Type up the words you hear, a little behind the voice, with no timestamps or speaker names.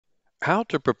How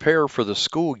to prepare for the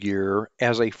school year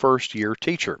as a first year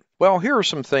teacher. Well, here are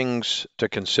some things to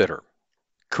consider.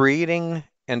 Creating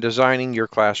and designing your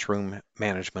classroom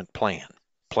management plan.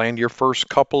 Plan your first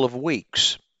couple of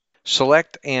weeks.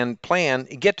 Select and plan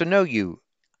get to know you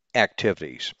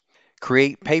activities.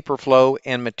 Create paper flow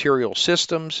and material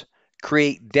systems.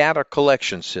 Create data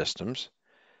collection systems.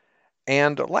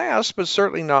 And last but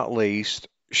certainly not least,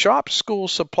 shop school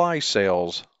supply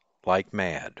sales like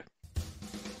mad.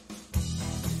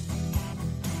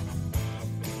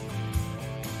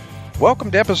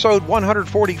 Welcome to episode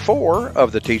 144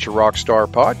 of the Teacher Rockstar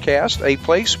podcast, a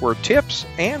place where tips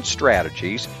and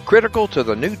strategies critical to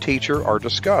the new teacher are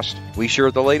discussed. We share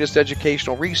the latest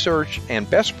educational research and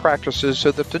best practices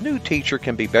so that the new teacher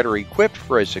can be better equipped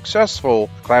for a successful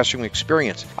classroom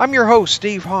experience. I'm your host,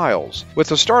 Steve Hiles. With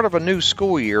the start of a new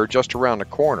school year just around the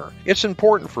corner, it's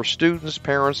important for students,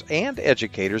 parents, and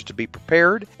educators to be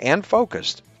prepared and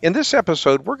focused. In this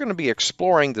episode, we're going to be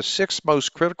exploring the 6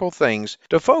 most critical things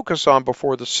to focus on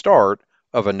before the start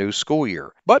of a new school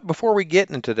year. But before we get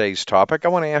into today's topic, I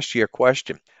want to ask you a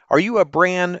question. Are you a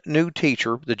brand new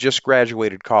teacher that just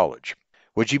graduated college?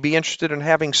 Would you be interested in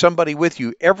having somebody with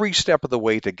you every step of the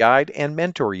way to guide and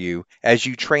mentor you as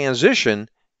you transition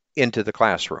into the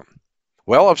classroom?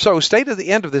 Well, if so, stay to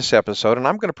the end of this episode, and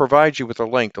I'm going to provide you with a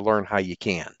link to learn how you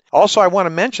can. Also, I want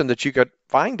to mention that you could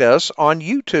find us on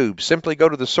YouTube. Simply go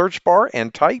to the search bar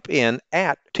and type in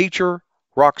 @Teacher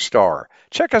Rockstar.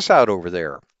 Check us out over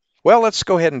there. Well, let's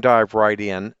go ahead and dive right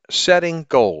in. Setting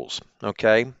goals,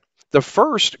 okay? The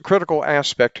first critical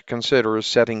aspect to consider is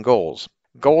setting goals.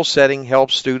 Goal setting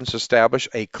helps students establish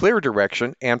a clear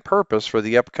direction and purpose for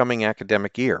the upcoming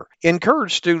academic year.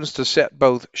 Encourage students to set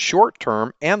both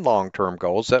short-term and long-term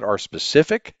goals that are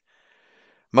specific,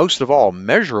 most of all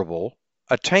measurable,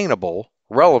 attainable,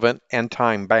 relevant, and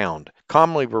time-bound,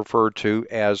 commonly referred to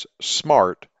as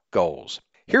SMART goals.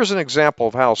 Here's an example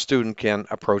of how a student can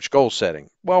approach goal setting.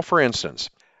 Well, for instance,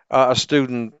 a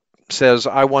student says,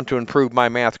 I want to improve my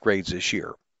math grades this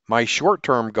year. My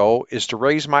short-term goal is to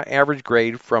raise my average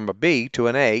grade from a B to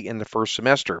an A in the first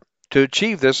semester. To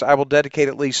achieve this, I will dedicate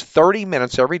at least 30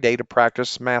 minutes every day to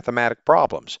practice mathematic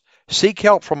problems. Seek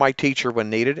help from my teacher when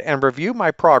needed and review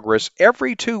my progress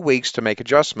every 2 weeks to make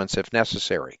adjustments if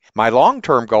necessary. My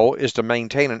long-term goal is to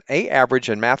maintain an A average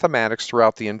in mathematics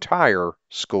throughout the entire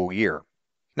school year.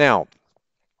 Now,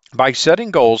 by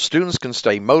setting goals, students can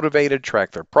stay motivated,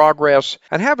 track their progress,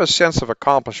 and have a sense of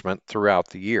accomplishment throughout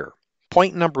the year.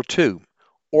 Point number 2,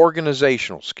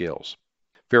 organizational skills.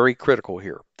 Very critical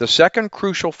here. The second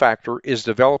crucial factor is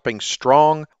developing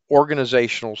strong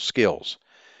organizational skills.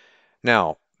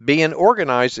 Now, being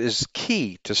organized is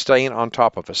key to staying on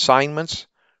top of assignments,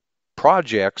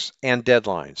 projects, and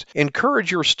deadlines.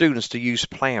 Encourage your students to use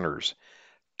planners,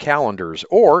 calendars,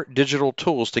 or digital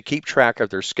tools to keep track of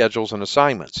their schedules and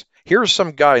assignments. Here's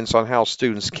some guidance on how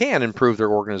students can improve their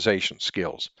organization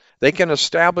skills. They can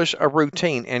establish a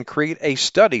routine and create a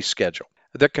study schedule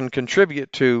that can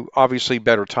contribute to obviously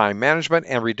better time management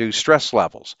and reduce stress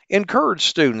levels. Encourage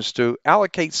students to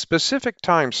allocate specific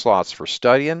time slots for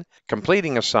studying,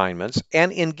 completing assignments,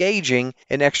 and engaging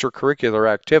in extracurricular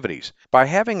activities. By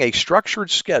having a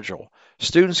structured schedule,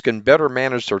 students can better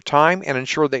manage their time and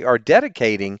ensure they are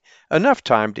dedicating enough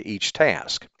time to each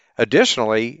task.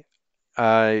 Additionally,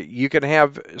 you can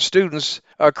have students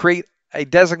create a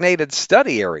designated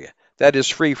study area that is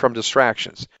free from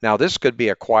distractions. Now, this could be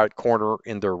a quiet corner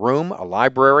in their room, a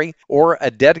library, or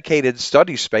a dedicated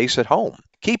study space at home.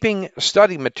 Keeping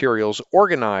study materials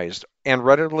organized and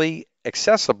readily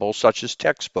accessible, such as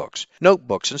textbooks,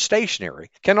 notebooks, and stationery,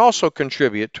 can also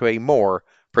contribute to a more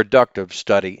productive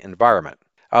study environment.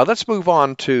 Let's move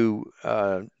on to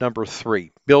number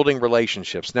 3, building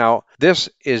relationships. Now, this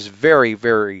is very,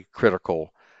 very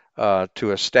critical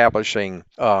to establishing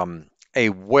a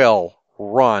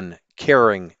well-run,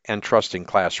 caring, and trusting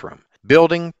classroom.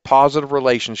 Building positive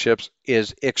relationships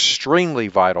is extremely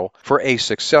vital for a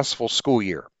successful school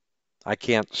year. I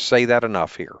can't say that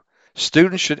enough here.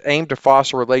 Students should aim to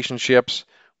foster relationships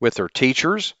with their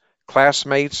teachers,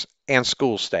 classmates, and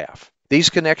school staff. These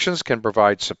connections can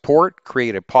provide support,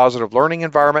 create a positive learning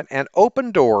environment, and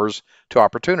open doors to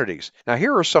opportunities. Now,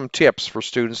 here are some tips for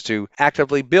students to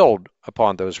actively build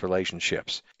upon those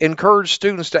relationships. Encourage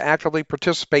students to actively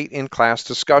participate in class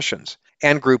discussions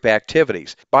and group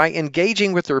activities. By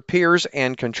engaging with their peers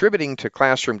and contributing to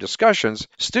classroom discussions,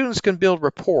 students can build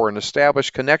rapport and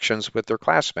establish connections with their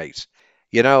classmates.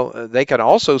 They can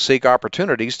also seek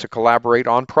opportunities to collaborate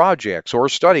on projects or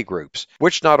study groups,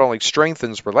 which not only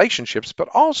strengthens relationships, but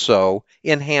also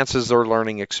enhances their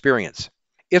learning experience.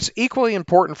 It's equally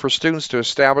important for students to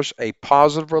establish a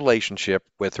positive relationship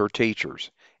with their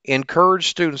teachers. Encourage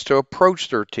students to approach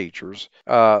their teachers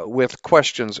with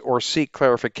questions or seek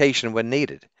clarification when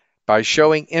needed. By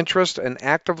showing interest and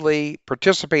actively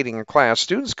participating in class,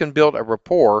 students can build a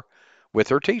rapport with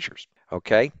their teachers,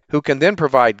 okay, who can then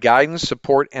provide guidance,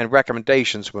 support, and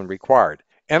recommendations when required.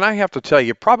 And I have to tell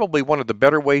you, probably one of the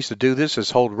better ways to do this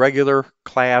is hold regular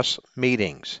class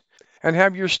meetings and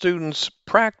have your students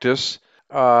practice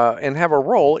and have a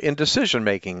role in decision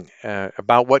making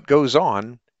about what goes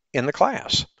on in the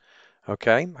class.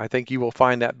 Okay, I think you will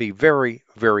find that be very,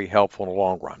 very helpful in the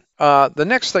long run. The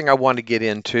next thing I want to get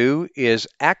into is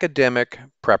academic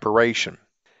preparation.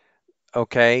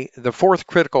 Okay, the fourth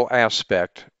critical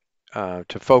aspect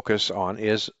to focus on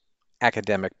is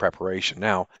academic preparation.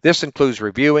 Now, this includes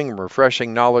reviewing and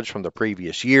refreshing knowledge from the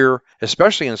previous year,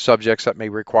 especially in subjects that may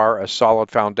require a solid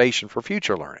foundation for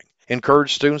future learning.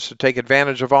 Encourage students to take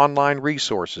advantage of online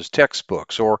resources,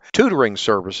 textbooks, or tutoring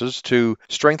services to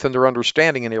strengthen their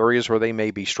understanding in areas where they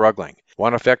may be struggling.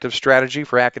 One effective strategy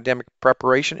for academic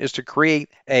preparation is to create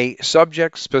a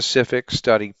subject-specific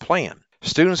study plan.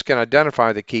 Students can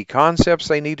identify the key concepts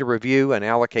they need to review and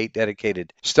allocate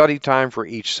dedicated study time for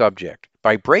each subject.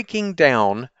 By breaking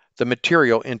down the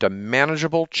material into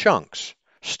manageable chunks,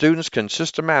 students can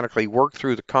systematically work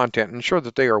through the content and ensure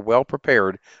that they are well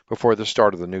prepared before the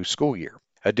start of the new school year.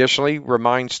 Additionally,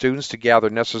 remind students to gather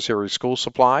necessary school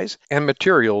supplies and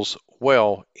materials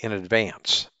well in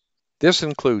advance. This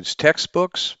includes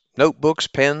textbooks, notebooks,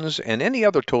 pens, and any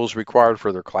other tools required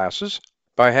for their classes.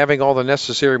 By having all the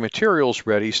necessary materials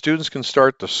ready, students can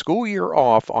start the school year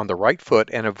off on the right foot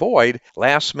and avoid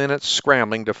last-minute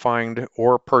scrambling to find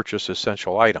or purchase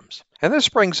essential items. And this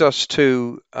brings us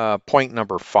to point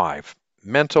number 5,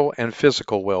 mental and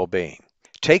physical well-being.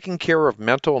 Taking care of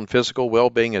mental and physical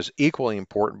well-being is equally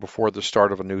important before the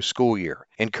start of a new school year.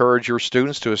 Encourage your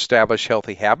students to establish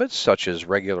healthy habits such as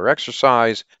regular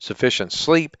exercise, sufficient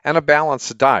sleep, and a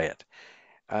balanced diet.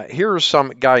 Here are some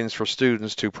guidance for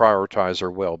students to prioritize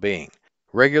their well-being.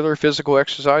 Regular physical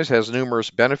exercise has numerous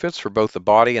benefits for both the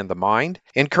body and the mind.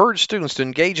 Encourage students to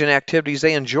engage in activities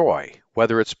they enjoy,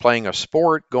 whether it's playing a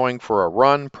sport, going for a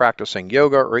run, practicing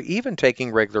yoga, or even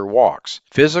taking regular walks.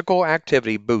 Physical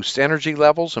activity boosts energy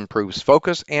levels, improves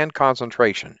focus and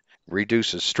concentration,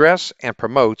 reduces stress, and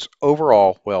promotes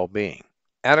overall well-being.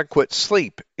 Adequate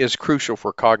sleep is crucial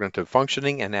for cognitive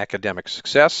functioning and academic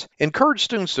success. Encourage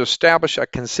students to establish a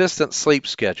consistent sleep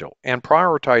schedule and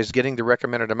prioritize getting the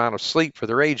recommended amount of sleep for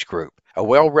their age group. A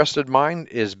well-rested mind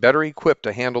is better equipped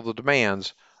to handle the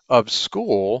demands of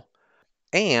school,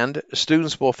 and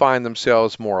students will find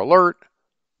themselves more alert,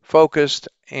 focused,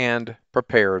 and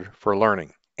prepared for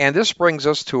learning. And this brings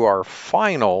us to our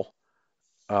final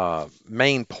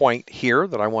main point here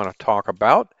that I want to talk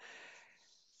about.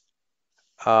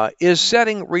 Is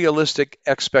setting realistic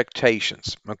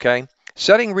expectations, okay?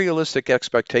 Setting realistic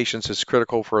expectations is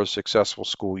critical for a successful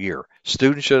school year.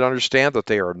 Students should understand that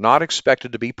they are not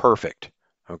expected to be perfect,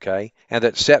 okay? And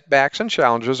that setbacks and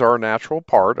challenges are a natural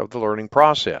part of the learning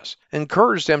process.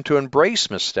 Encourage them to embrace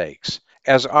mistakes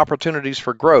as opportunities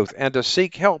for growth and to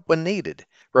seek help when needed.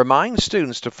 Remind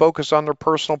students to focus on their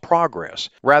personal progress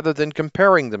rather than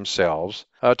comparing themselves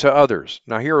to others.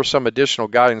 Now, here are some additional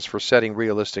guidance for setting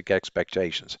realistic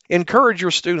expectations. Encourage your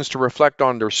students to reflect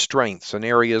on their strengths and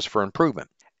areas for improvement,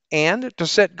 and to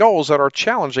set goals that are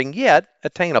challenging yet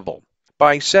attainable.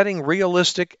 By setting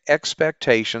realistic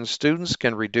expectations, students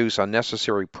can reduce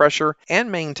unnecessary pressure and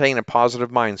maintain a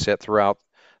positive mindset throughout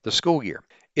the school year.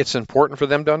 It's important for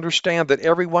them to understand that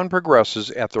everyone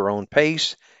progresses at their own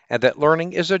pace and that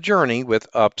learning is a journey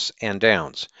with ups and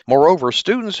downs. Moreover,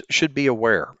 students should be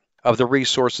aware of the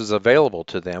resources available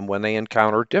to them when they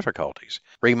encounter difficulties.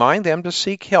 Remind them to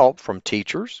seek help from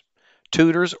teachers,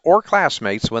 tutors, or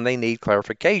classmates when they need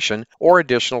clarification or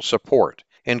additional support.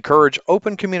 Encourage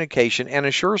open communication and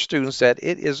assure students that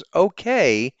it is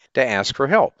okay to ask for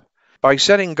help. By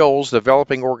setting goals,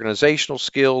 developing organizational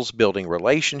skills, building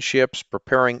relationships,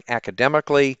 preparing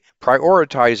academically,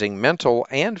 prioritizing mental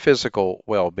and physical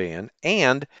well-being,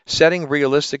 and setting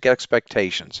realistic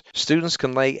expectations, students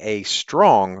can lay a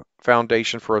strong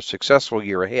foundation for a successful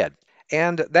year ahead.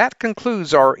 And that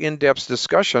concludes our in-depth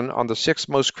discussion on the 6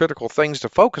 most critical things to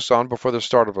focus on before the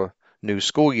start of a new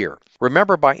school year.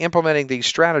 Remember, by implementing these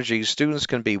strategies, students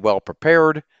can be well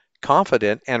prepared,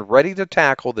 confident, and ready to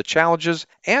tackle the challenges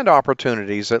and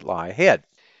opportunities that lie ahead.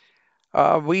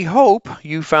 We hope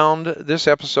you found this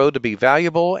episode to be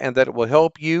valuable and that it will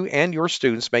help you and your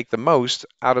students make the most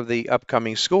out of the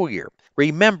upcoming school year.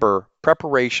 Remember,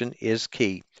 preparation is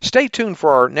key. Stay tuned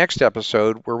for our next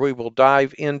episode where we will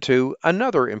dive into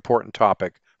another important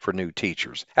topic for new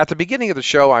teachers. At the beginning of the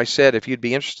show, I said if you'd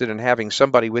be interested in having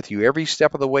somebody with you every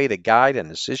step of the way to guide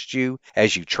and assist you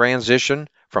as you transition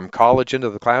from college into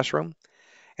the classroom,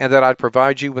 and that I'd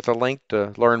provide you with a link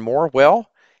to learn more, well,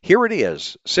 here it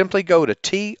is. Simply go to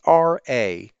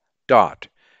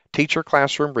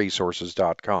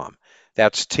tra.teacherclassroomresources.com.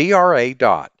 That's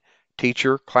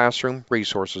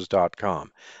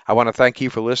tra.teacherclassroomresources.com. I want to thank you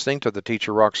for listening to the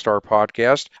Teacher Rockstar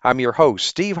podcast. I'm your host,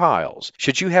 Steve Hiles.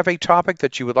 Should you have a topic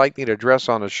that you would like me to address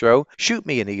on the show, shoot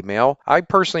me an email. I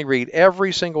personally read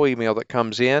every single email that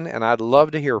comes in, and I'd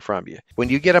love to hear from you. When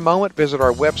you get a moment, visit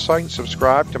our website and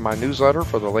subscribe to my newsletter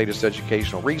for the latest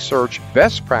educational research,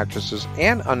 best practices,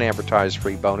 and unadvertised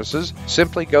free bonuses.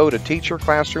 Simply go to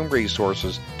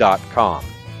teacherclassroomresources.com.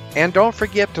 And don't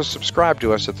forget to subscribe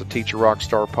to us at the Teacher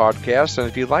Rockstar Podcast. And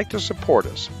if you'd like to support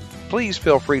us, please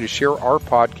feel free to share our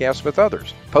podcast with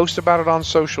others. Post about it on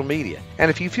social media.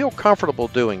 And if you feel comfortable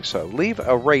doing so, leave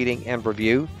a rating and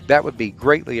review. That would be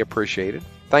greatly appreciated.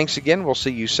 Thanks again. We'll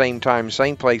see you same time,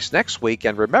 same place next week.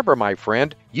 And remember, my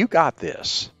friend, you got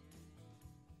this.